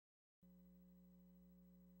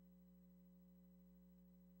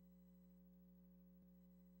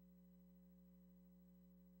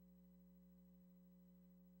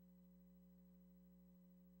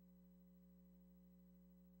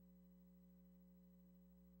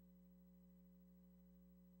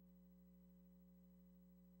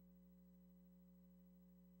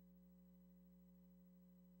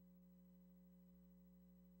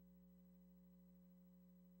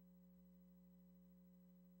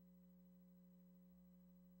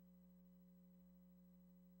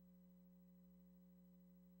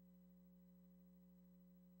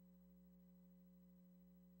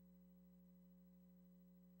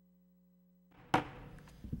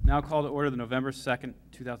Now call to order the November 2nd,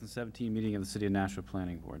 2017 meeting of the City of Nashua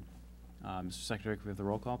Planning Board. Mr. Secretary, could we have the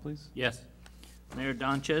roll call, please? Yes. Mayor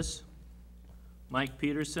Donches, Mike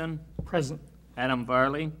Peterson, Present. Adam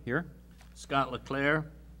Varley, Here. Scott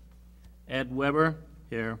Leclerc, Ed Weber,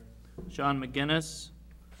 here, Sean McGinnis,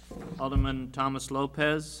 Alderman Thomas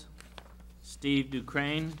Lopez, Steve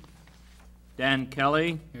Ducrane, Dan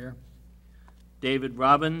Kelly, Here. David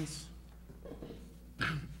Robbins,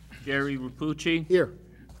 Jerry Rapucci, Here.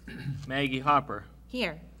 Maggie Hopper.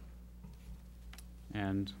 Here.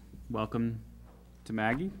 And welcome to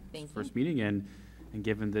Maggie. Thank you. First meeting, and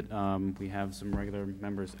given that we have some regular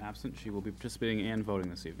members absent, she will be participating and voting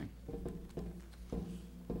this evening.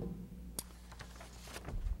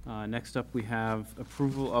 Next up, we have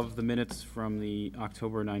approval of the minutes from the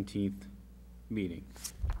October 19th meeting.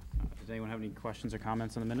 Does anyone have any questions or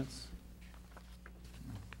comments on the minutes?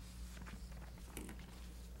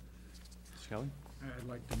 Mr. Kelly? I'd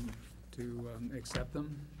like to accept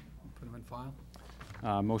them, put them in file.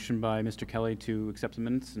 Motion by Mr. Kelly to accept the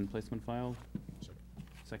minutes and place them in file.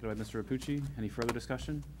 Seconded by Mr. Rapucci. Any further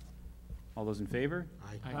discussion? All those in favor?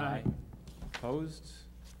 Aye. Aye. Opposed?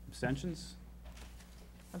 Abstentions?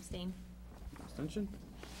 Abstain. Abstention?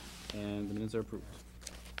 And the minutes are approved.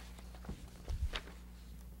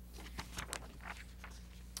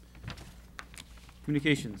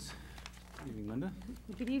 Communications. Good evening, Linda.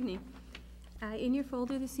 Good evening. In your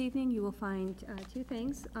folder this evening, you will find two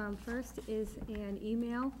things. First is an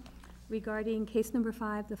email regarding case number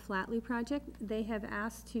 5, the Flatley project. They have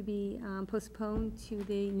asked to be postponed to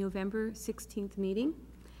the November 16th meeting.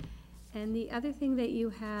 And the other thing that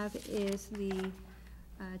you have is the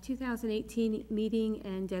 2018 meeting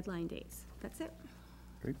and deadline dates. That's it.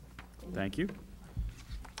 Great. Thank you.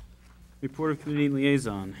 Report of committee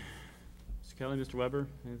liaison. Mr. Kelly, Mr. Weber,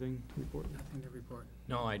 anything to report? Nothing to report.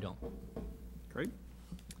 No, I don't. Great.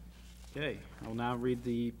 Okay, I will now read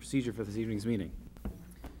the procedure for this evening's meeting.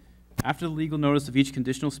 After the legal notice of each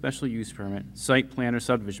conditional special use permit, site plan, or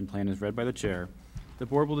subdivision plan is read by the chair, the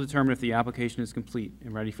board will determine if the application is complete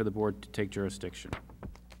and ready for the board to take jurisdiction.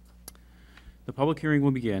 The public hearing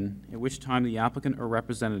will begin, at which time the applicant or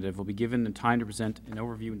representative will be given the time to present an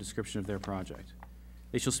overview and description of their project.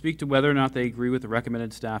 They shall speak to whether or not they agree with the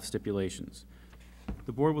recommended staff stipulations.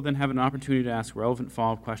 The board will then have an opportunity to ask relevant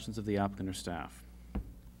follow-up questions of the applicant or staff. The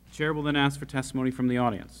chair will then ask for testimony from the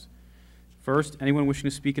audience. First, anyone wishing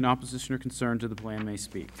to speak in opposition or concern to the plan may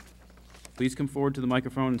speak. Please come forward to the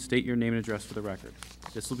microphone and state your name and address for the record.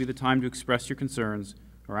 This will be the time to express your concerns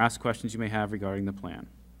or ask questions you may have regarding the plan.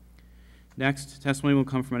 Next, testimony will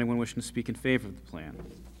come from anyone wishing to speak in favor of the plan.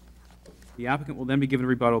 The applicant will then be given a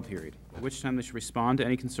rebuttal period, at which time they should respond to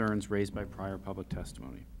any concerns raised by prior public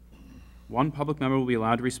testimony. One public member will be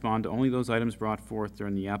allowed to respond to only those items brought forth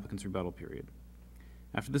during the applicant's rebuttal period.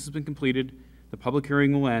 After this has been completed, the public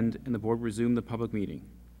hearing will end and the board will resume the public meeting,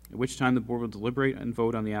 at which time the board will deliberate and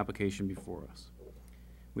vote on the application before us.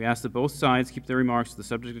 We ask that both sides keep their remarks to the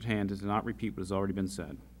subject at hand and do not repeat what has already been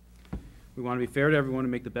said. We want to be fair to everyone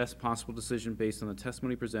and make the best possible decision based on the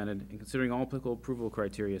testimony presented and considering all applicable approval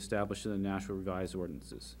criteria established in the Nashua Revised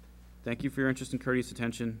Ordinances. Thank you for your interest and courteous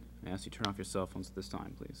attention. I ask you to turn off your cell phones at this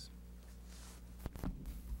time, please.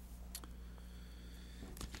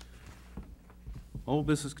 Old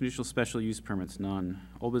business conditional special use permits, none.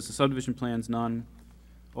 Old business subdivision plans, none.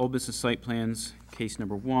 Old business site plans, case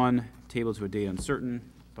number 1, tabled to a date uncertain,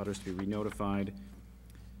 butters to be re-notified.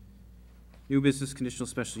 New business conditional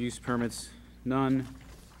special use permits, none.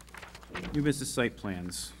 New business site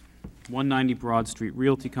plans, 190 Broad Street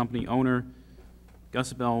Realty Company owner,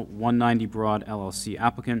 Gusabel 190 Broad LLC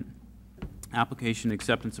applicant. Application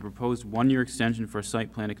acceptance of proposed 1-year extension for a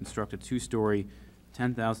site plan to construct a 2-story,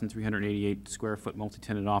 10,388 square foot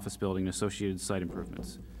multi-tenant office building and associated site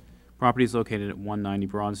improvements. Property is located at 190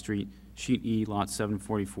 Broad Street, Sheet E, Lot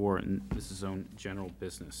 744, and this is zone general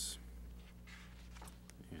business.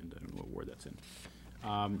 And I don't know what ward that's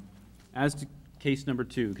in. As to case number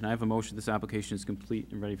 2, can I have a motion this application is complete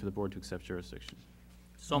and ready for the board to accept jurisdiction?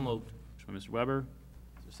 So moved. Motion by Mr. Weber.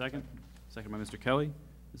 Is there a second? Second by Mr. Kelly.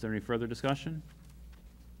 Is there any further discussion?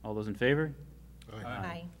 All those in favor?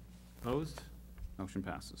 Aye. Opposed? Motion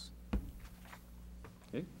passes.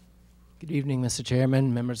 Okay. Good evening, Mr.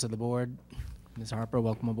 Chairman, members of the board. Ms. Harper,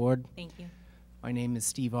 welcome aboard. Thank you. My name is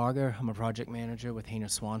Steve Auger. I'm a project manager with Hayner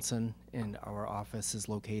Swanson, and our office is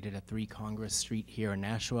located at 3 Congress Street here in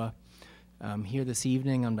Nashua. I'm here this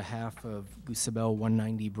evening on behalf of Gusabel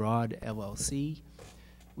 190 Broad LLC.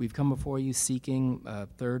 We've come before you seeking a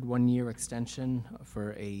third 1-year extension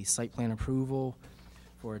for a site plan approval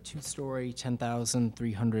for a 2-story,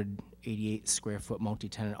 10,300 88 square foot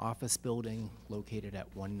multi-tenant office building located at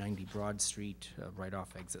 190 Broad Street, right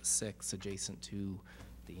off exit 6, adjacent to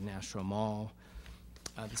the Nashua Mall.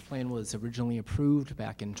 This plan was originally approved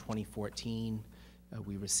back in 2014.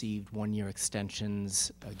 We received one-year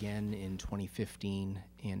extensions again in 2015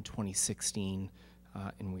 and 2016,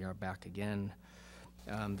 and we are back again.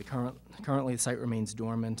 Currently, the site remains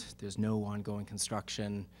dormant. There's no ongoing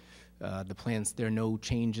construction. There are no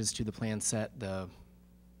changes to the plan set. The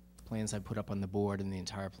plans I put up on the board and the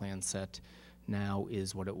entire plan set now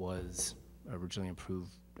is what it was originally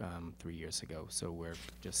approved 3 years ago. So we're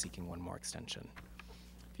just seeking one more extension.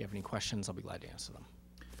 If you have any questions, I'll be glad to answer them.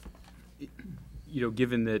 You know,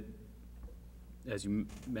 given that, as you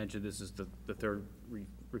mentioned, this is the third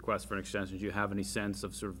request for an extension, do you have any sense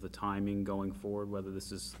of sort of the timing going forward, whether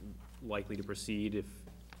this is likely to proceed if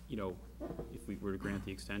we were to grant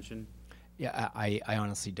the extension? Yeah, I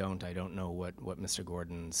honestly don't. I don't know what Mr.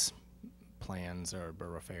 Gordon's plans or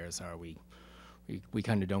affairs are. We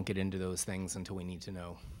kind of don't get into those things until we need to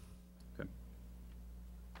know. Okay.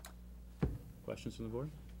 Questions from the board?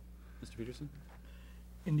 Mr. Peterson?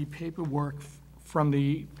 In the paperwork from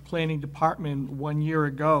the planning department 1 year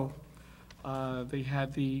ago, they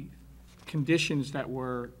had the conditions that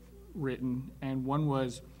were written, and one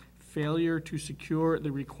was failure to secure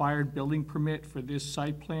the required building permit for this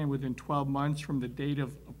site plan within 12 months from the date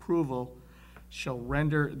of approval shall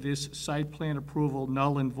render this site plan approval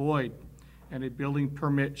null and void, and a building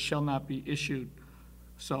permit shall not be issued.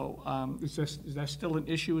 So is that still an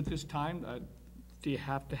issue at this time? Do you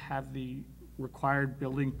have to have the required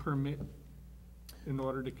building permit in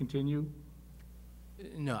order to continue?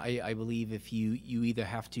 No, I believe if you either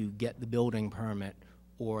have to get the building permit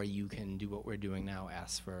or you can do what we're doing now,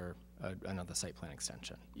 ask for another site plan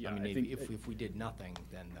extension. Yeah, I mean, I think if we did nothing,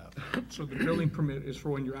 then So the building permit is for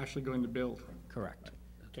when you're actually going to build? correct.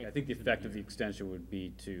 I think the effect of the extension would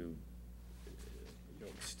be to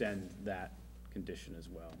extend that condition as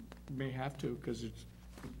well. You may have to, because it's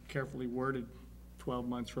carefully worded, 12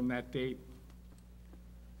 months from that date.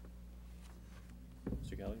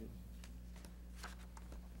 Mr. Kelly?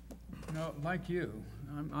 No, like you,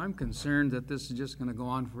 I'm concerned that this is just gonna go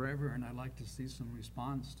on forever, and I'd like to see some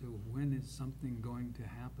response to when is something going to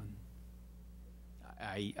happen.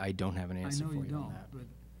 I don't have an answer for you on that. I know you don't,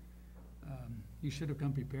 but you should have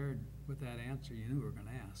come prepared with that answer you knew we were gonna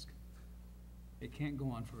ask. It can't go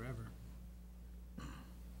on forever.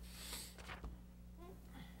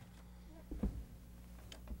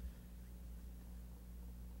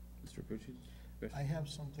 Mr. Pucci? I have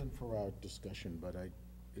something for our discussion, but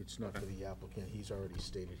it's not for the applicant. He's already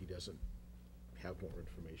stated he doesn't have more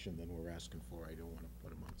information than we're asking for. I don't want to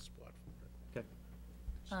put him on the spot for it.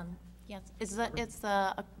 Okay. Yes, is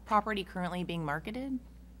the property currently being marketed?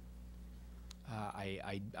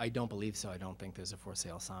 I don't believe so. I don't think there's a for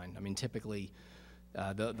sale sign. I mean, typically,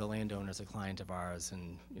 the landowner's a client of ours,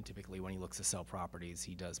 and typically when he looks to sell properties,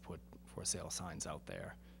 he does put for sale signs out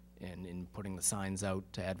there. And in putting the signs out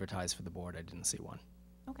to advertise for the board, I didn't see one.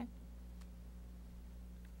 Okay.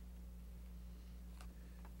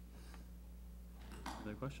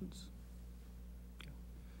 Other questions?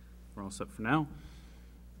 We're all set for now.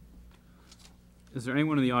 Is there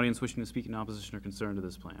anyone in the audience wishing to speak in opposition or concern to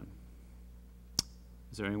this plan?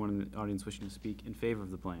 Is there anyone in the audience wishing to speak in favor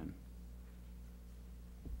of the plan?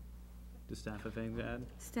 Does staff have anything to add?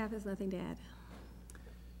 Staff has nothing to add.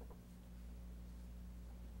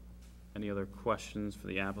 Any other questions for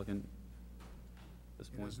the applicant at this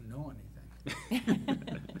He point? doesn't know anything.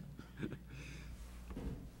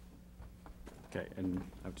 Okay, and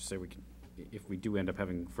I would just say we can, if we do end up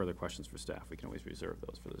having further questions for staff, we can always reserve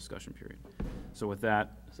those for the discussion period. So with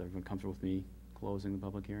that, is everyone comfortable with me closing the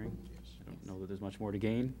public hearing? Yes. I don't know that there's much more to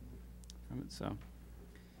gain from it, so.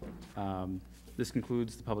 This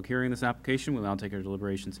concludes the public hearing in this application. We'll now take our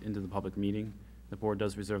deliberations into the public meeting. The board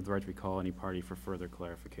does reserve the right to recall any party for further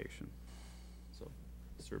clarification. So,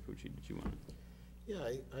 Mr. Pucci, did you want to? Yeah,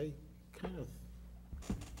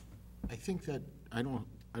 I think that I don't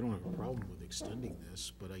have a problem with extending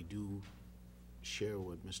this, but I do share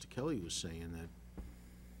what Mr. Kelly was saying,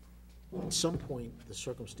 that at some point, the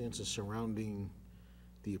circumstances surrounding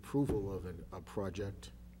the approval of a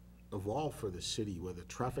project evolve for the city, whether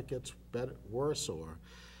traffic gets worse or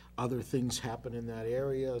other things happen in that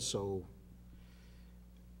area. So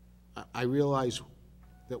I realize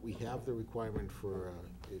that we have the requirement for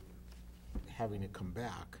it having to come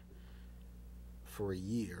back for a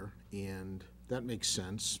year, and that makes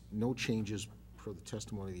sense. No changes for the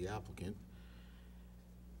testimony of the applicant.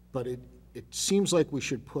 But it seems like we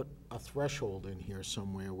should put a threshold in here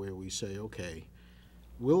somewhere where we say, okay,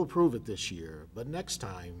 we'll approve it this year, but next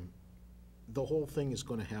time, the whole thing is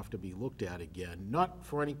gonna have to be looked at again, not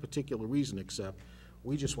for any particular reason, except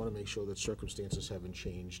we just wanna make sure that circumstances haven't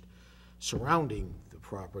changed surrounding the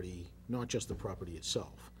property, not just the property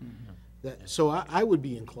itself. So I would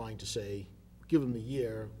be inclined to say, give them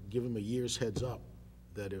a year's heads up,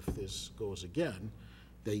 that if this goes again,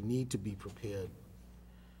 they need to be prepared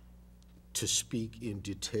to speak in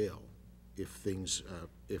detail if things,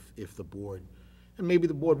 if the board, and maybe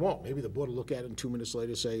the board won't, maybe the board will look at it and 2 minutes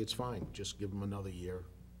later say, it's fine, just give them another year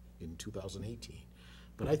in 2018.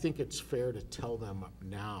 But I think it's fair to tell them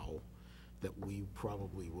now that we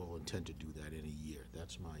probably will intend to do that in a year.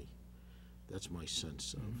 That's my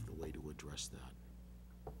sense of the way to address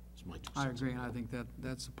that. It's my 2 I cents. agree, and I think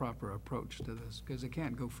that's the proper approach to this, because it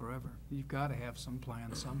can't go forever. You've got to have some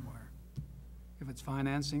plan somewhere. If it's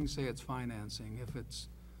financing, say it's financing. If it's,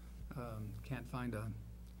 can't find an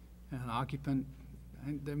occupant,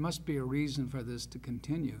 and there must be a reason for this to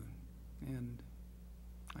continue. And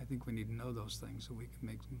I think we need to know those things so we can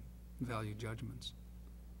make some value judgments.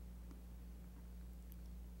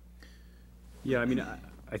 Yeah, I mean,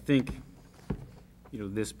 I think, you know,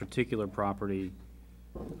 this particular property,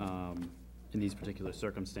 in these particular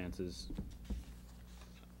circumstances,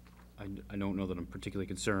 I don't know that I'm particularly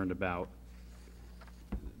concerned about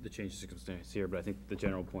the change of circumstance here, but I think the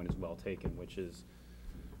general point is well taken, which is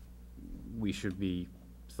we should be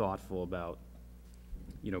thoughtful about,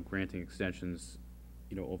 you know, granting extensions,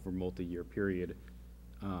 you know, over a multi-year period,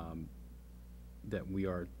 that we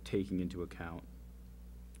are taking into account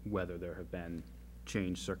whether there have been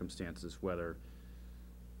changed circumstances, whether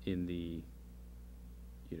in the,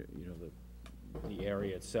 you know, the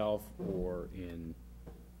area itself or in,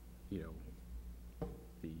 you know,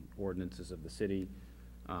 the ordinances of the city.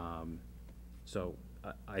 So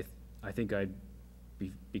I think I'd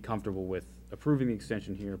be comfortable with approving the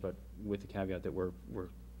extension here, but with the caveat that we're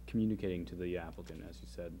communicating to the applicant, as you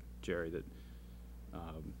said, Jerry, that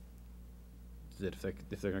that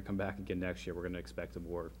if they're gonna come back again next year, we're gonna expect a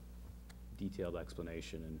more detailed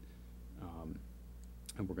explanation,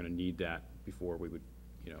 and we're gonna need that before we would,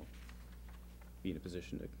 you know, be in a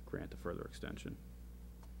position to grant a further extension.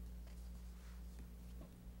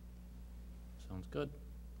 Sounds good.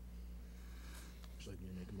 Would you like me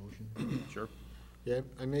to make a motion? Sure. Yeah,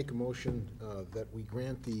 I make a motion that we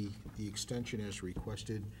grant the extension as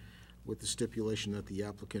requested, with the stipulation that the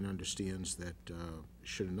applicant understands that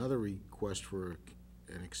should another request for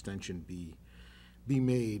an extension be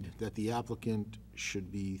made, that the applicant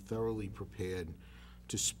should be thoroughly prepared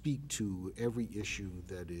to speak to every issue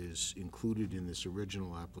that is included in this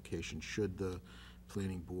original application, should the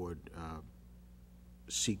planning board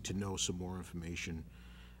seek to know some more information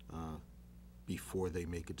before they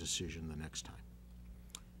make a decision the next time.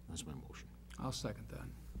 That's my motion. I'll second that.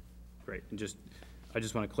 Great, and I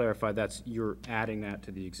just want to clarify, you're adding that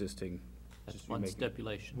to the existing. That's just one making-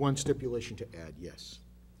 stipulation. One stipulation to add, yes.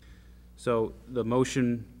 So the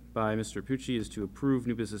motion by Mr. Pucci is to approve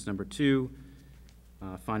new business number 2,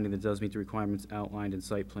 finding that it does meet the requirements outlined in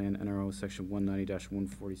site plan NRO section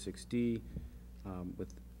 190-146D,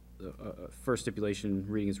 with the first stipulation,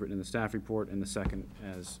 reading is written in the staff report, and the second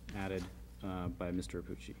as added by Mr.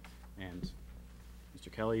 Pucci. And Mr.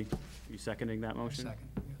 Kelly, are you seconding that motion? Second,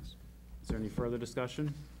 yes. Is there any further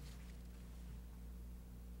discussion?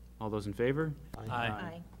 All those in favor?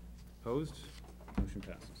 Aye. Opposed? Motion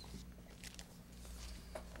passes.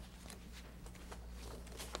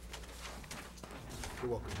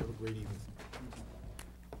 You're welcome. Have a great evening.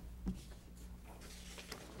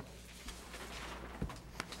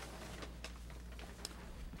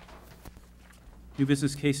 New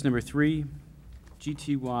business case number 3,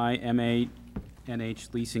 GTY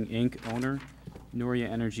MANH Leasing, Inc., owner, Noria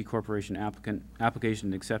Energy Corporation applicant, application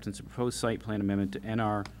and acceptance of proposed site plan amendment to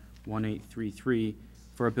NR 1833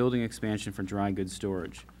 for a building expansion for dry goods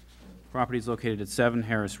storage. Property is located at 7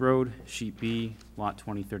 Harris Road, Sheet B, Lot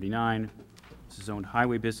 2039. This is zoned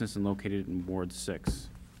highway business and located in Ward 6.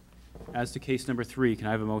 As to case number 3, can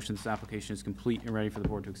I have a motion this application is complete and ready for the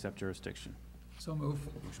board to accept jurisdiction? So move.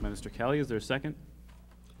 Motion by Mr. Kelly, is there a second?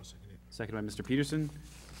 I'll second it. Second by Mr. Peterson.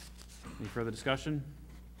 Any further discussion?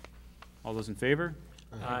 All those in favor?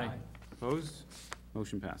 Aye. Opposed?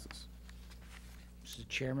 Motion passes. Mr.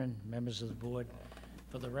 Chairman, members of the board,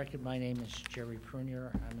 for the record, my name is Jerry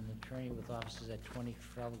Prunier. I'm an attorney with offices at 20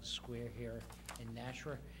 Trafalgar Square here in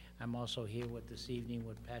Nashua. I'm also here this evening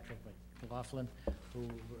with Patrick McLaughlin, who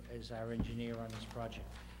is our engineer on this project.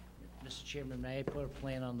 Mr. Chairman, may I put a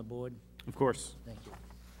plan on the board? Of course. Thank you.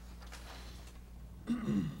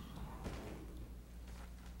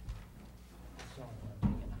 So,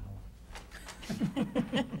 I'm gonna take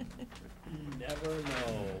an hour. Never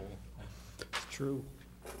know. true.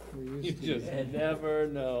 You just never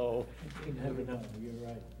know. You never know, you're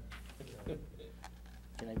right.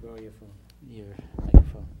 Can I borrow your phone, your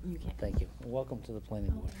microphone? You can. Thank you. Welcome to the planning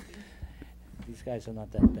board. These guys are not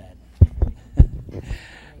that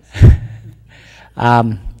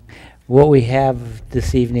bad. What we have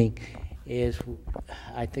this evening is,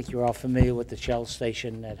 I think you're all familiar with the Shell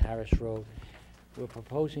station at Harris Road. We're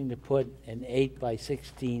proposing to put an 8 by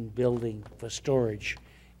 16 building for storage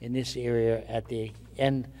in this area at the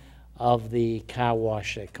end of the car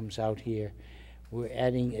wash that comes out here. We're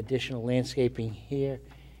adding additional landscaping here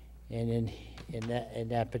and in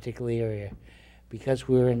that particular area. Because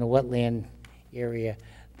we're in the wetland area,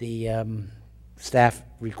 the planning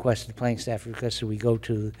staff requested we go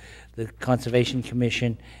to the Conservation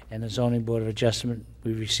Commission and the Zoning Board of Adjustment.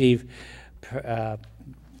 We received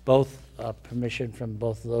both permission from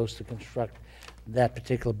both of those to construct that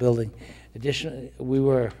particular building. Additionally, we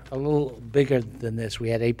were a little bigger than this. We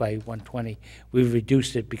had 8 by 120. We've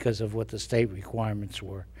reduced it because of what the state requirements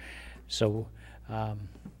were. So I'd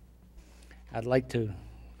like to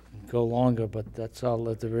go longer, but that's all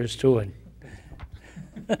that there is to it.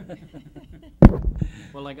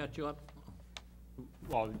 Well, I got you up.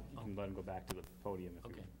 Well, you can let him go back to the podium if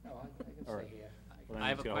you Okay. No, I can All right. stay here. Well, then I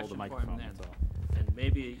have he's a gotta hold the question for him microphone, then. that's all. And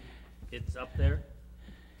maybe it's up there,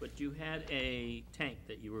 but you had a tank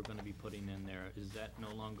that you were gonna be putting in there. Is that no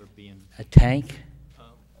longer being, A tank?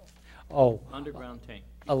 Oh, underground tank?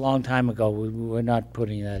 a long time ago. We were not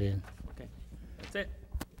putting that in. Okay, that's it.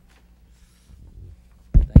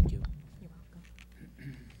 Thank you. You're welcome.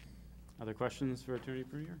 Other questions for Attorney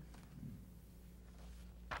Prunier?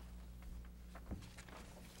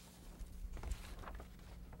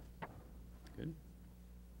 Good.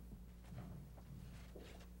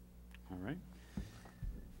 All right.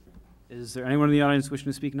 Is there anyone in the audience wishing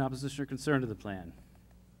to speak in opposition or concern to the plan?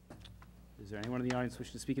 Is there anyone in the audience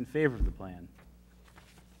wishing to speak in favor of the plan?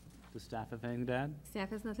 Does staff have anything to add? Staff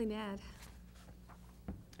has nothing to add.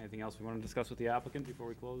 Anything else we want to discuss with the applicant before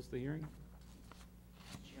we close the hearing?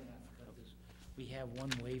 Chairman, I forgot this. We have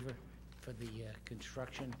one waiver for the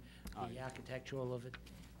construction, the architectural of it,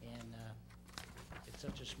 and it's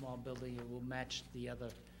such a small building, it will match the other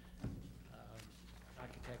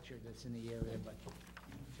architecture that's in the area, but,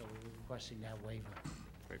 so we're requesting that waiver.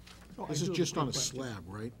 Oh, I This is do have just quick on a question. slab,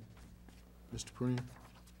 right? Mr. Prunier?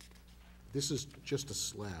 This is just a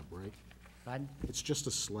slab, right? Pardon? It's just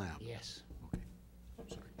a slab? Yes. Okay,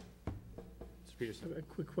 sorry. Mr. Peterson? A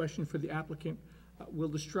quick question for the applicant. Will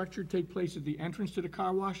the structure take place at the entrance to the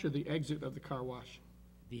car wash or the exit of the car wash?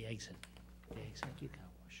 The exit. The exit. Thank you, car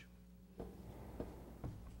wash.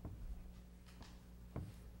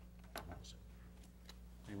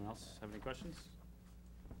 Anyone else have any questions?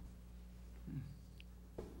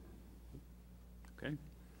 Okay.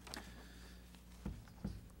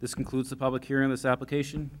 This concludes the public hearing on this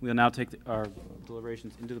application. We will now take our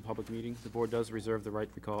deliberations into the public meeting. The board does reserve the right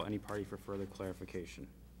to recall any party for further clarification.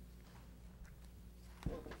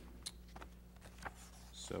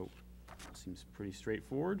 So, seems pretty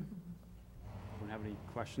straightforward. Anyone have any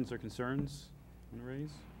questions or concerns you want to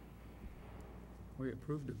raise? We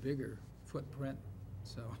approved a bigger footprint,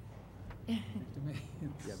 so. to me,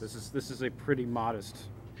 Yeah, this is a pretty modest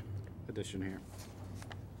addition here.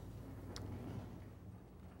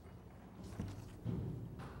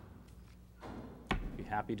 Be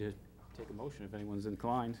happy to take a motion if anyone's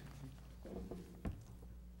inclined.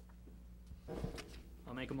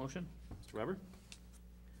 I'll make a motion. Mr. Weber?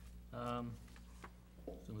 As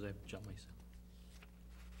soon as I jump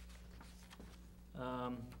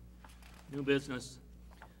myself. New business,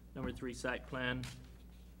 number 3 site plan,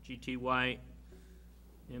 GTY,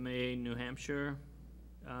 MA, New Hampshire,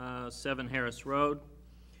 7 Harris Road.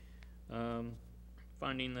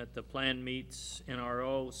 Finding that the plan meets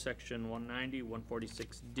NRO section 190,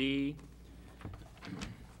 146D.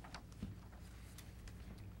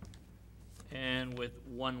 And with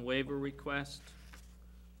one waiver request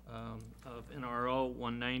of NRO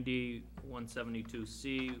 190,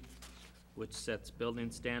 172C, which sets building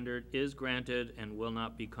standard, is granted and will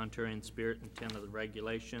not be contrary in spirit and intent of the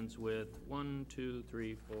regulations with 1, 2,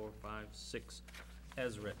 3, 4, 5, 6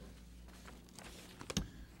 as written.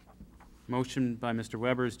 Motion by Mr.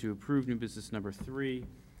 Weber is to approve new business number 3,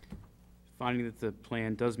 finding that the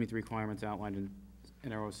plan does meet the requirements outlined in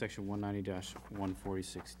NRO section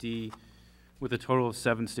 190-146D, with a total of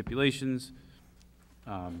 7 stipulations.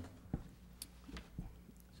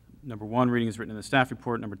 Number 1, reading is written in the staff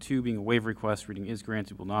report. Number 2, being a waiver request, reading is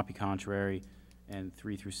granted, will not be contrary. And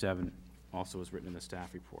 3 through 7 also is written in the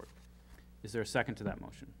staff report. Is there a second to that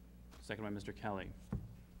motion? Second by Mr. Kelly.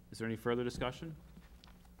 Is there any further discussion?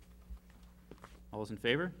 All those in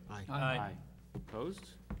favor? Aye. Aye. Opposed?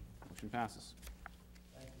 Motion passes.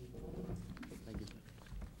 Thank you.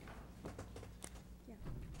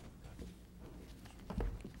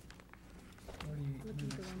 Looking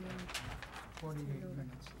for one more. 48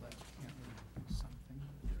 minutes left, can't we do something?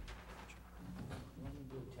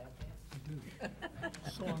 I do.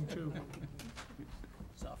 Song two.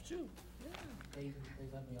 Soft shoe. They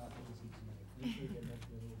let me off easy tonight. Usually they make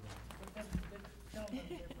me a little bit. But that's good. No, they're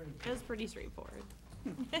pretty It was pretty straightforward.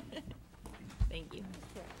 Thank you.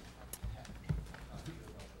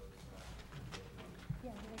 Yeah,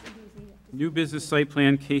 what I can do is leave it. New business site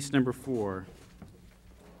plan, case number 4.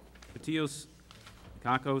 Patios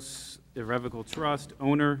Kakos Irrevocable Trust,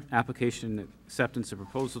 owner, application acceptance of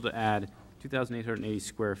proposal to add 2,880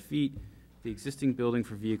 square feet, the existing building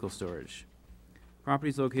for vehicle storage. Property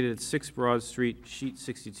is located at 6 Broad Street, sheet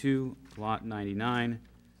 62, lot 99.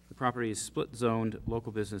 The property is split zoned,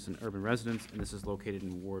 local business and urban residence, and this is located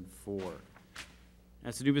in Ward 4.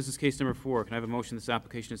 As to new business case number 4, can I have a motion this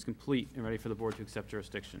application is complete and ready for the board to accept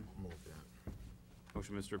jurisdiction? Move that.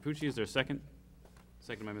 Motion by Mr. Rapucci, is there a second?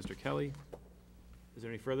 Second by Mr. Kelly. Is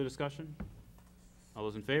there any further discussion? All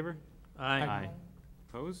those in favor? Aye.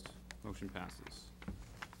 Opposed? Motion passes.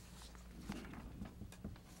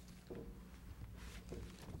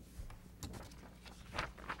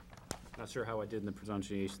 Not sure how I did in the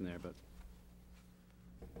pronunciation there, but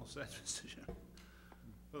All set, Mr. Chairman.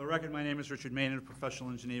 For the record, my name is Richard Maynard, professional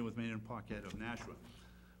engineer with Maynard Parkett of Nashua,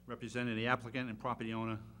 representing the applicant and property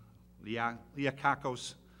owner,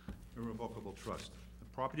 Kakos Irrevocable Trust. The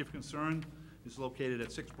property of concern is located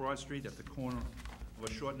at 6 Broad Street at the corner of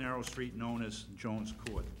a short, narrow street known as Jones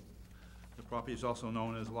Court. The property is also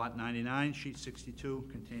known as Lot 99, Sheet 62,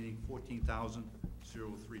 containing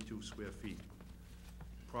 14,032 square feet.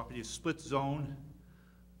 The property is split zone,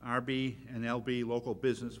 RB and LB local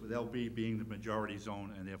business, with LB being the majority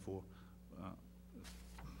zone, and therefore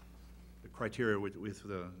the criteria with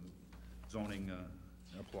the zoning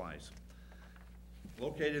applies.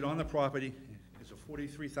 Located on the property is a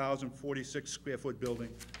 43,046 square foot building,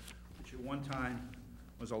 which at one time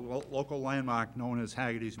was a local landmark known as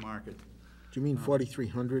Haggerty's Market. Do you mean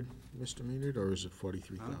 4,300, Mr. Maynard, or is it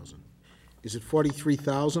 43,000? Is it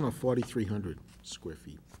 43,000 or 4,300 square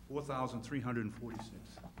feet? 4,346.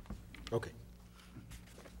 Okay.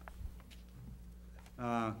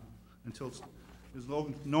 Until, it was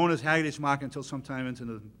known as Haggerty's Market until sometime into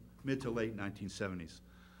the mid to late 1970s.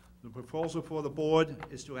 The proposal for the board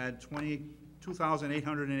is to add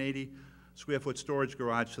 2,880 square foot storage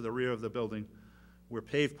garage to the rear of the building where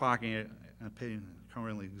paved parking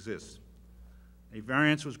currently exists. A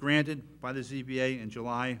variance was granted by the ZBA in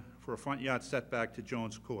July for a front yard setback to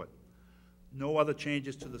Jones Court. No other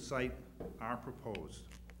changes to the site are proposed.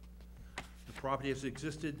 The property has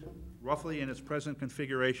existed roughly in its present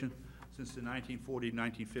configuration since the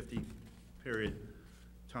 1940-1950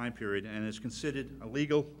 time period, and is considered a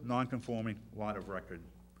legal, non-conforming lot of record.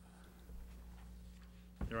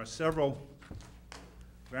 There are several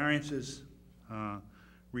variances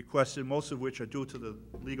requested, most of which are due to the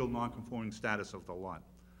legal non-conforming status of the lot.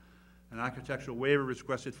 An architectural waiver is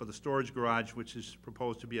requested for the storage garage, which is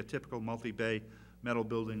proposed to be a typical multi-bay metal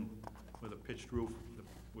building with a pitched roof,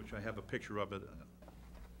 which I have a picture of it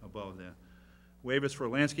above there. Waivers for a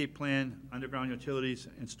landscape plan, underground utilities,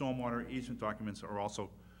 and stormwater easement documents are also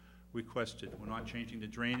requested. We're not changing the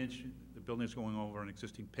drainage. The building is going over an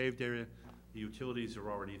existing paved area. The utilities are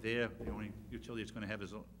already there. The only utility it's going to have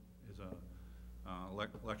is a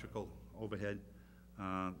electrical overhead.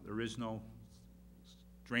 There is no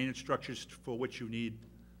drainage structures for which you need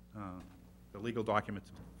the legal document,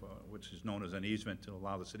 which is known as an easement to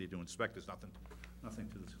allow the city to inspect. There's nothing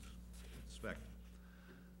to inspect.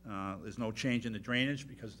 There's no change in the drainage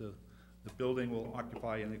because the building will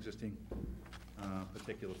occupy an existing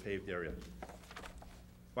particular paved area.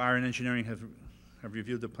 Fire and engineering have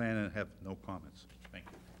reviewed the plan and have no comments. Thank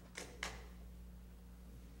you.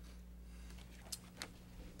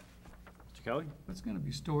 Mr. Kelly? What's gonna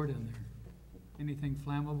be stored in there? Anything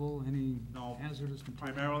flammable, any No, hazardous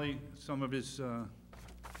material? primarily some of his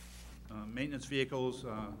maintenance vehicles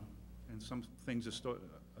and some things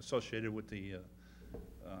associated with the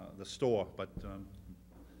store, but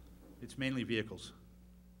it's mainly vehicles.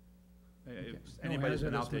 If anybody's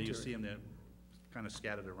been hazardous out there, you material. see them, they're kind of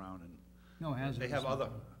scattered around, and No hazardous. they have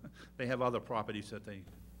material. other properties that they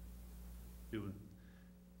do.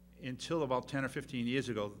 Until about 10 or 15 years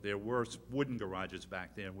ago, there were wooden garages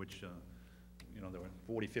back there, which, you know, they were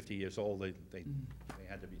 40, 50 years old. They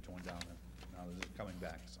had to be torn down, and now they're coming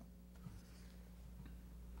back, so.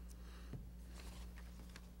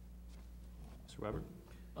 Mr. Weber?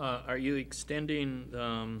 Are you extending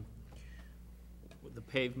the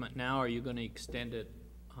pavement now? Are you gonna extend it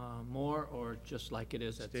more, or just like it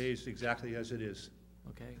is? Stays exactly as it is,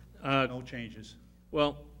 Okay. no changes.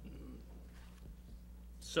 Well,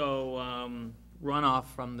 so runoff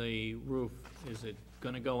from the roof, is it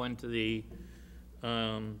gonna go into the,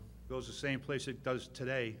 Goes the same place it does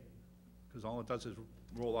today, because all it does is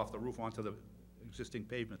roll off the roof onto the existing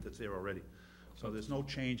pavement that's there already. So there's no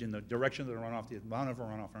change in the direction of the runoff, the amount of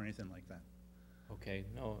runoff, or anything like that. okay,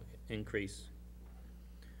 no increase?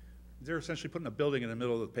 They're essentially putting a building in the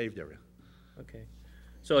middle of the paved area. Okay.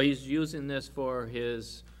 So he's using this for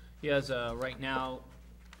his, he has a, right now,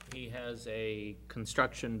 he has a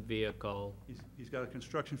construction vehicle. He's got a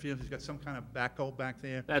construction field, he's got some kind of backhoe back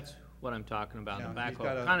there. That's what I'm talking about, the Yeah, he's got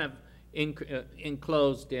backhoe. a- Kind of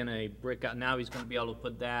enclosed in a brick, now he's gonna be able to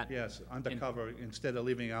put that. Yes, undercover, instead of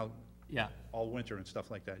leaving out Yeah, all winter and stuff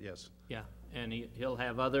like that, yes. yeah, and he'll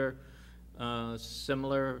have other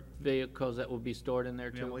similar vehicles that will be stored in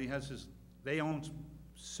there Yeah, well, too? he has his, they own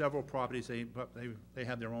several properties, they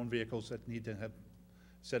have their own vehicles that need to have,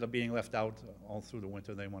 instead of being left out all through the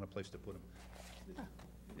winter, they want a place to put them.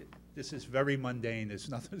 This is very mundane, there's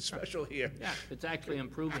nothing special here. Yeah, it's actually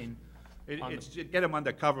improving, on It's, to get them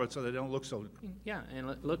undercover so they don't look so, yeah, and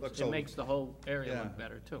it Looks looks, so- it makes the whole area yeah. look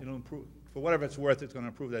better too. It'll improve, for whatever it's worth, it's gonna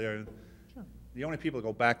improve that area. The only people that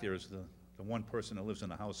go back there is the one person that lives in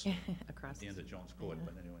the house at Across. the end of Jones Court,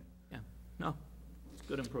 but anyway, Yeah, no, it's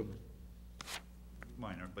good improvement.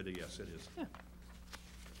 minor, but yes, it is.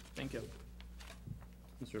 Thank you.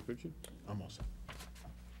 Mr. Apucci? I'm all set.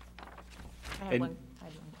 I had And- one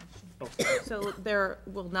question. So there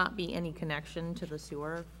will not be any connection to the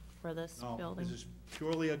sewer for this No, building? this is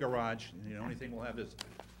purely a garage, and the only thing we'll have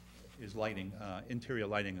is lighting, interior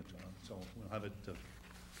lighting, so we'll have it, an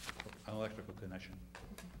electrical connection.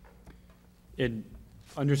 And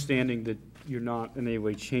understanding that you're not in any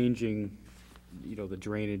way changing, you know, the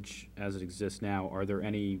drainage as it exists now, are there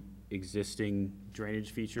any existing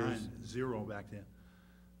drainage features? Zero back there.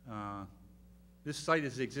 This site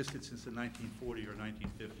has existed since the 1940 or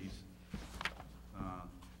 1950s.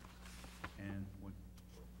 And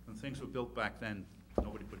when things were built back then,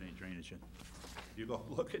 nobody put any drainage in. If you go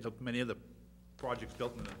look at many of the projects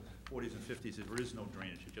built in the 40s and 50s, there is no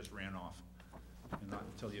drainage, it just ran off. And not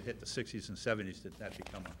until you hit the 60s and 70s did that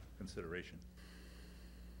become a consideration.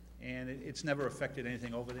 And it's never affected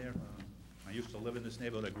anything over there. I used to live in this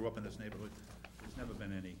neighborhood, I grew up in this neighborhood. There's never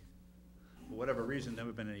been any, for whatever reason,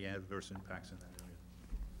 never been any adverse impacts in that area.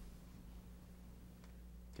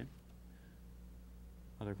 Okay.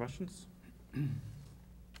 Other questions? Looks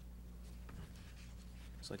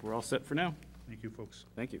like we're all set for now. Thank you, folks.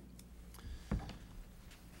 Thank you.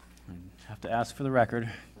 I have to ask for the record.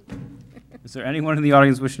 Is there anyone in the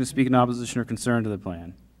audience wishing to speak in opposition or concern to the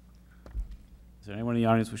plan? Is there anyone in the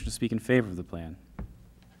audience wishing to speak in favor of the plan?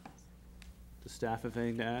 Does staff have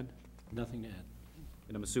anything to add? Nothing to add.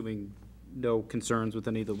 And I'm assuming no concerns with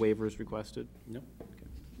any of the waivers requested? Nope.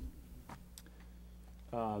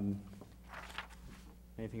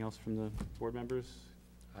 Anything else from the board members?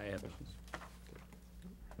 I have.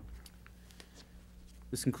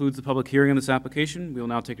 This concludes the public hearing on this application. We will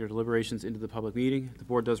now take our deliberations into the public meeting. The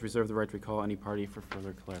board does reserve the right to recall any party for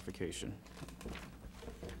further clarification.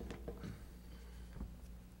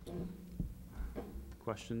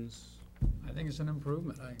 Questions? I think it's an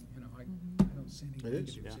improvement. I don't see any It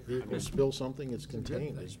is. negatives If here. vehicles spill something, it's It's a good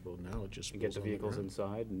contained, thing. but now it just And get spills the on the vehicles ground.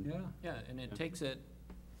 inside and... Yeah, Yeah, and it takes it,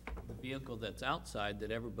 the vehicle that's outside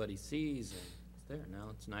that everybody sees, and it's there, now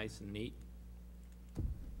it's nice and neat.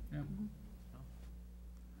 yeah.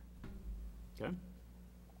 Okay.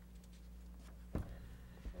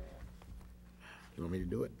 You want me to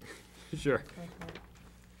do it? Sure.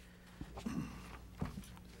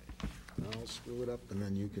 I'll screw it up and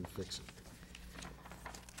then you can fix it.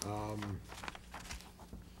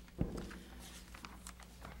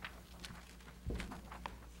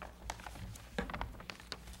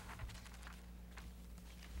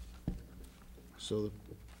 So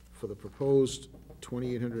for the proposed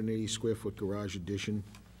 2,880 square foot garage addition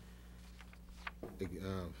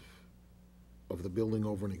of the building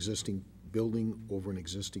over an existing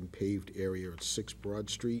paved area at 6 Broad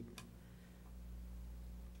Street,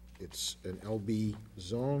 it's an LB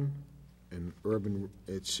zone, and urban,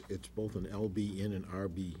 it's both an LB and an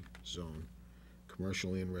RB zone,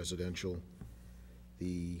 commercial and residential.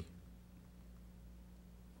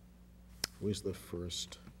 Where's the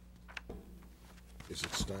first? Is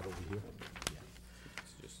it start over here?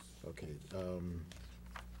 Okay.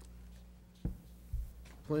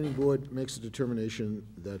 Planning Board makes a determination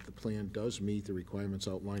that the plan does meet the requirements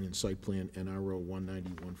outlined in site plan NRO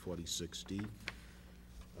 190-146D.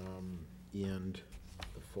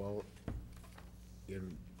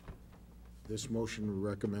 And this motion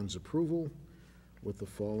recommends approval with the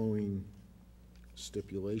following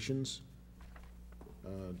stipulations.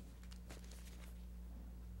 The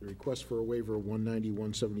request for a waiver of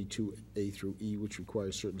 190-172A through E, which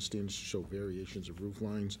requires certain standards to show variations of roof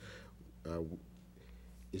lines,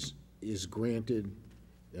 is granted.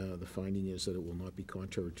 The finding is that it will not be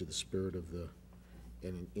contrary to the spirit of the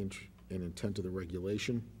and intent of the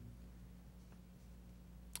regulation.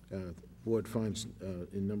 Board finds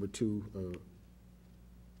in number 2,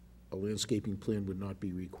 a landscaping plan would not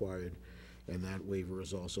be required, and that waiver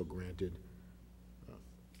is also granted.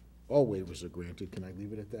 All waivers are granted. Can I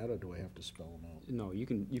leave it at that, or do I have to spell them out? No, you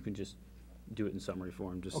can just do it in summary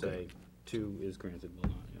form, just Okay. say 2 is granted, will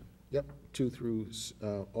not, yeah. Yep, 2 through,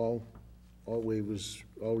 all waivers,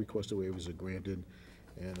 all requested waivers are granted,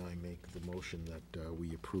 and I make the motion that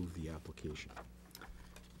we approve the application.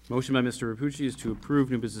 Motion by Mr. Rapucci is to approve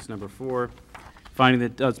new business number 4, finding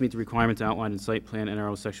that it does meet the requirements outlined in site plan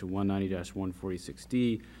NRO section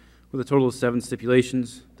 190-146D, with a total of 7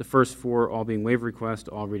 stipulations. The first 4, all being waiver request,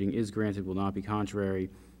 all reading is granted, will not be contrary,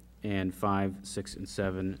 and 5, 6, and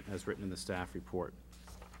 7, as written in the staff report.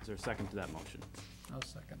 Is there a second to that motion? I'll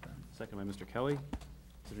second that. Second by Mr. Kelly. Is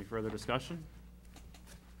there any further discussion?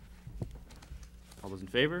 All those in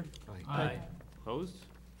favor? Aye. Opposed?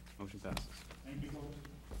 Motion passes. Thank you, folks.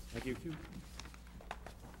 Thank you.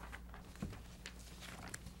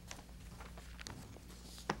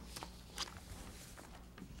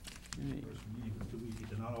 Okay. First meeting for 2 weeks,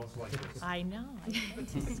 they're not always like this. I know, I've been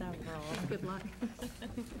to several. Good luck.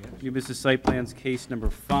 New business site plans, case number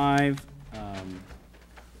 5.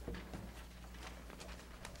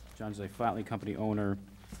 John Jay Flatley Company owner,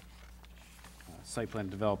 site plan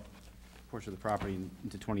to develop a portion of the property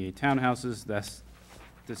into 28 townhouses.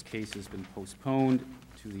 This case has been postponed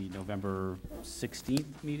to the November 16th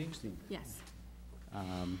meeting. Yes.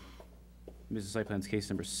 Business site plans,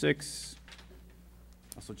 case number 6.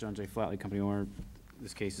 Also John Jay Flatley Company owner.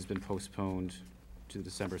 This case has been postponed to the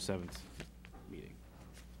December 7th meeting.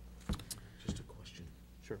 Just a question.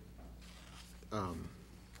 Sure.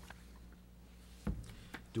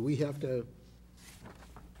 Do we have to,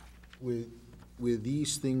 where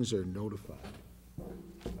these things are notified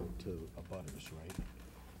to abutters, right?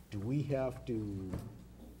 Do we have to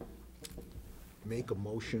make a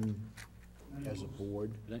motion as a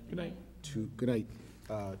board? Good night. Good night,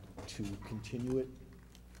 to continue it?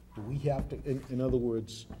 Do we have to, in other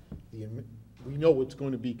words, we know it's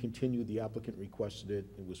going to be continued, the applicant requested it,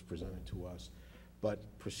 it was presented to us, but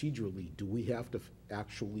procedurally, do we have to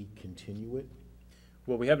actually continue it?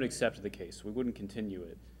 Well, we haven't accepted the case. We wouldn't continue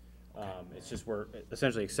it. It's just we're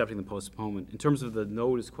essentially accepting the postponement. In terms of the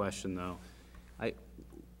notice question, though, at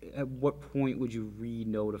what point would you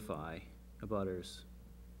re-notify abutters?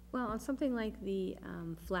 Well, on something like the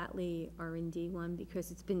Flatley R&D one, because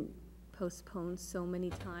it's been postponed so many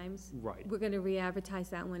times. Right. We're gonna re-advertise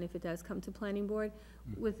that one if it does come to planning board.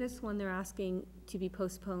 With this one, they're asking to be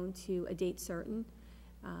postponed to a date certain,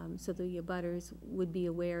 so the abutters would be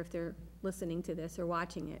aware if they're listening to this or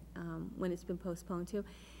watching it, when it's been postponed to.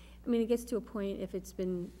 I mean, it gets to a point, if it's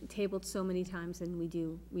been tabled so many times, then we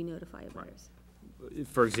do re-notify abutters.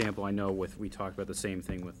 For example, I know we talked about the same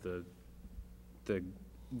thing with the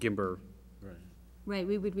Gimber Right,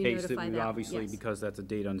 we would case, re-notify that we that, obviously, yes. because that's a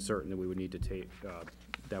date uncertain, that we would need to take,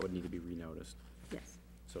 that would need to be re-noticed. Yes.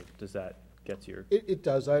 So does that get to your? It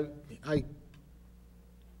does. I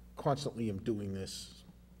constantly am doing this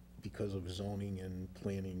because of zoning and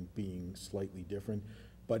planning being slightly different.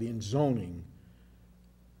 But in zoning,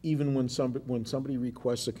 even when somebody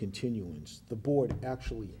requests a continuance, the board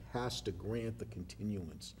actually has to grant the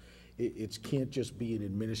continuance. It can't just be an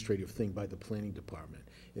administrative thing by the planning department.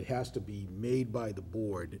 It has to be made by the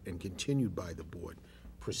board and continued by the board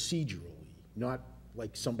procedurally, not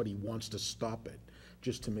like somebody wants to stop it,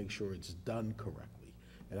 just to make sure it's done correctly.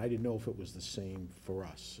 And I didn't know if it was the same for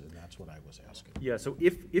us, and that's what I was asking. Yeah, so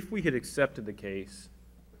if we had accepted the case,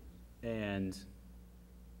 and,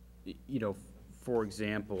 you know, for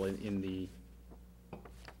example, in the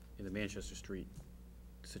Manchester Street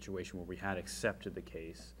situation where we had accepted the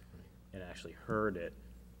case and actually heard it,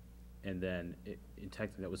 and then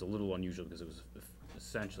technically that was a little unusual because it was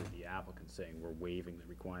essentially the applicant saying we're waiving the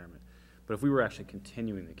requirement. But if we were actually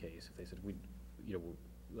continuing the case, if they said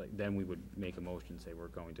then we would make a motion and say we're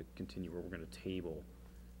going to continue, or we're going to table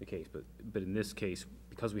the case. But in this case,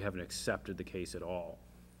 because we haven't accepted the case at all,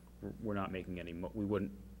 we're not making any, we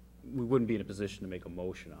wouldn't we wouldn't be in a position to make a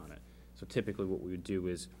motion on it. So typically what we would do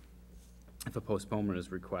is, if a postponement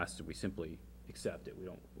is requested, we simply accept it.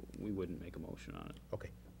 We wouldn't make a motion on it. Okay,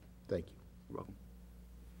 thank you. You're welcome.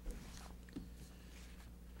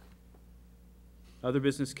 Other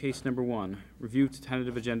business case number 1, review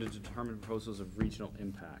tentative agenda to determine proposals of regional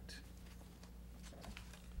impact.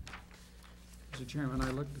 Mr. Chairman,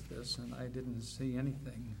 I looked at this and I didn't see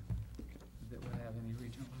anything that would have any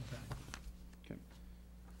regional impact. Okay.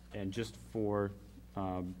 And just for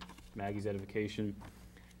Maggie's edification,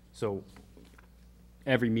 so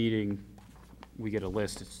every meeting, we get a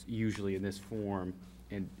list. It's usually in this form,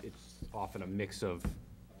 and it's often a mix of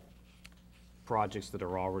projects that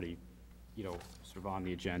are already, sort of on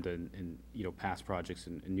the agenda and past projects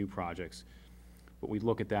and new projects. But we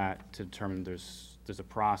look at that to determine there's a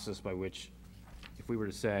process by which, if we were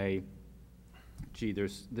to say, gee,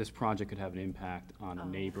 this project could have an impact on a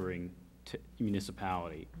neighboring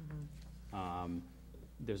municipality,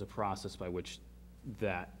 there's a process by which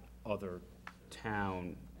that other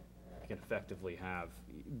town can effectively have,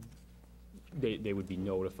 they would be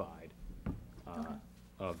notified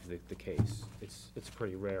of the case. It's a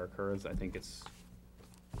pretty rare occurrence. I think I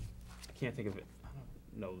can't think of it, I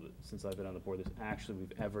don't know that since I've been on the board,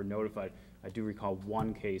 we've ever notified. I do recall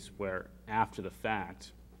one case where, after the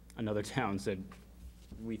fact, another town said,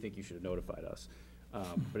 we think you should have notified us.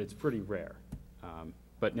 But it's pretty rare.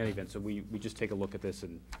 But in any event, so we just take a look at this,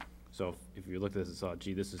 and so if you looked at this and saw,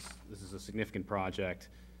 gee, this is a significant project,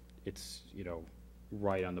 it's,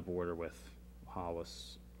 right on the border with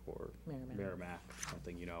Hollis or Merrimack or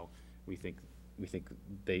something, we think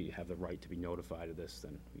they have the right to be notified of this,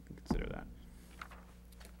 then we can consider that.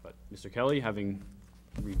 But Mr. Kelly, having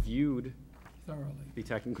reviewed Thoroughly. the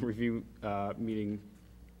technical review meeting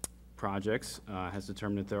projects, has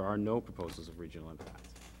determined that there are no proposals of regional impact.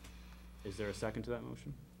 Is there a second to that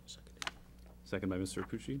motion? Seconded. Second by Mr.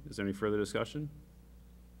 Apucci. Is there any further discussion?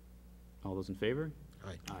 All those in favor?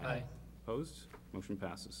 Aye. Aye. Opposed? Motion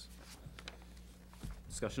passes.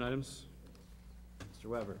 Discussion items? Mr.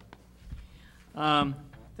 Weber.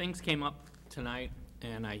 Things came up tonight,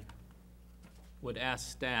 and I would ask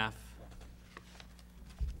staff,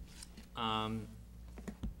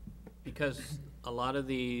 because a lot of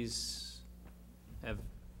these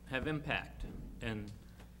have impact, and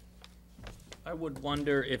I would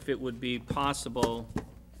wonder if it would be possible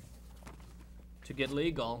to get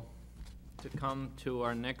legal to come to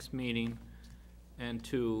our next meeting and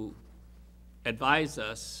to advise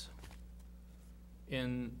us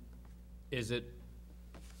is it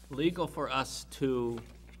legal for us to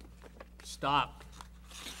stop,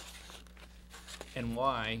 and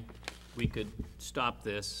why we could stop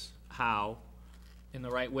this, how, in the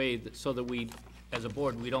right way, so that we, as a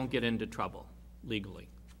board, we don't get into trouble legally.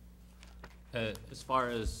 As far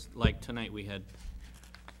as, like tonight, we had,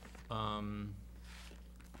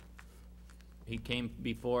 he came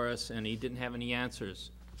before us and he didn't have any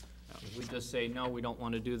answers. If we just say, no, we don't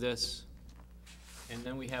want to do this, and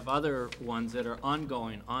then we have other ones that are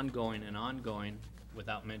ongoing, and ongoing,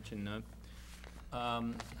 without mentioning them,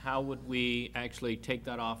 how would we actually take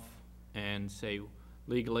that off and say,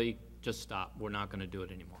 legally, just stop, we're not going to do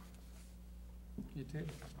it anymore? You too.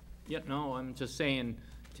 Yeah, no, I'm just saying,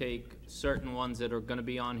 take certain ones that are going to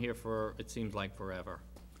be on here for, it seems like forever.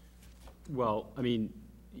 Well, I mean,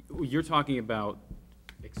 you're talking about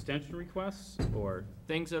extension requests, or?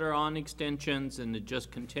 Things that are on extensions and they're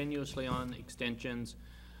just continuously on extensions.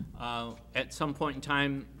 At some point in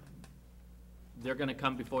time, they're gonna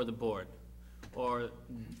come before the board, or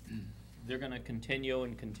they're gonna continue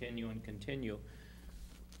and continue and continue,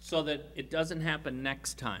 so that it doesn't happen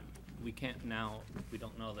next time. We can't now, we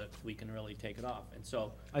don't know that we can really take it off, and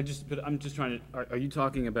so. But I'm just trying to, are you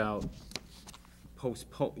talking about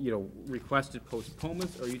requested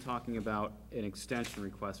postponements, or are you talking about an extension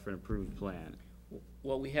request for an approved plan?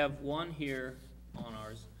 Well, we have one here on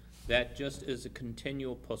ours that just is a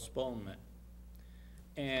continual postponement.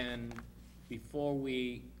 And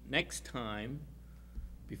next time,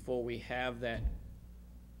 before we have that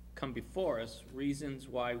come before us, reasons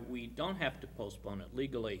why we don't have to postpone it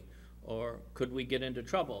legally, or could we get into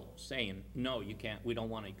trouble saying, no, you can't, we don't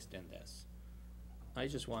want to extend this. I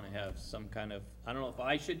just want to have some kind of, I don't know if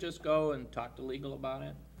I should just go and talk to legal about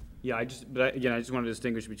it. Yeah, I just want to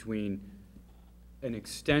distinguish between an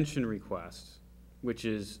extension request, which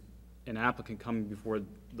is an applicant coming before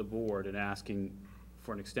the board and asking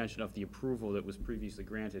for an extension of the approval that was previously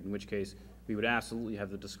granted, in which case we would absolutely have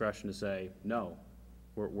the discretion to say, no,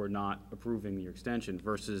 we're not approving your extension,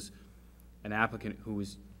 versus an applicant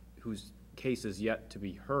whose case is yet to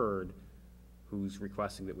be heard, who's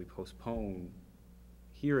requesting that we postpone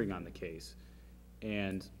hearing on the case.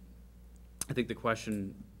 And I think the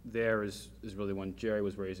question there is really one Jerry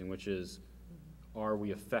was raising, which is, are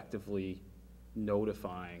we effectively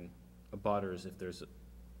notifying abutters if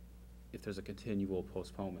there's a continual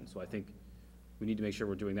postponement? So I think we need to make sure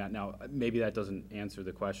we're doing that. Now, maybe that doesn't answer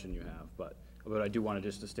the question you have, but I do want to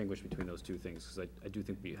just distinguish between those two things, because I do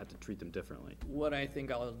think we have to treat them differently. What I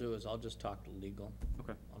think I'll do is I'll just talk to legal.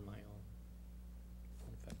 Okay. On my own.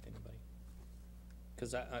 Won't affect anybody.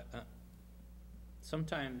 Because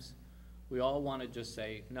sometimes we all want to just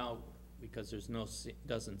say no, because there's no,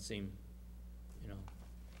 doesn't seem, you know,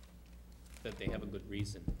 that they have a good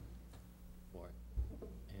reason for it.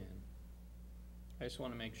 And I just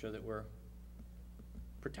want to make sure that we're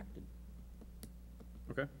protected,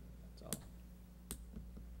 Okay. that's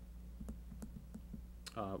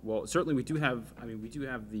all. Well, certainly we do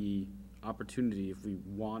have the opportunity, if we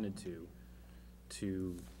wanted to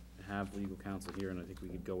have legal counsel here, and I think we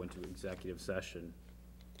could go into executive session.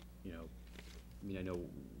 You know, I mean, I know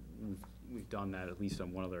we've done that at least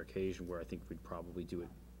on one other occasion where I think we'd probably do it,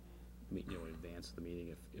 you know, in advance of the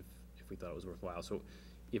meeting if we thought it was worthwhile. So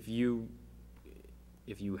if you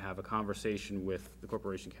have a conversation with the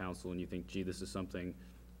corporation counsel and you think, gee, this is something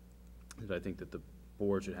that I think that the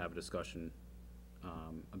board should have a discussion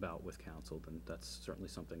about with counsel, then that's certainly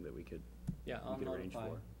something that we could I'll arrange notify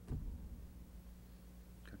for.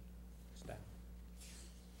 Okay. staff.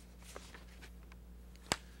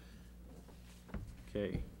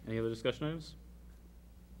 Okay, any other discussion items?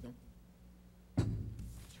 No. Mr.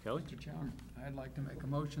 Kelly? Mr. Chairman, I'd like to make a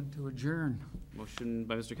motion to adjourn. Motion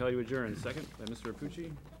by Mr. Kelly to adjourn, second by Mr.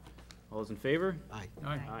 Rapucci. All those in favor? Aye.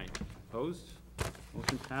 Aye. Opposed?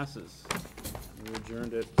 Motion passes. We're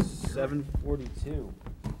adjourned at 7:42.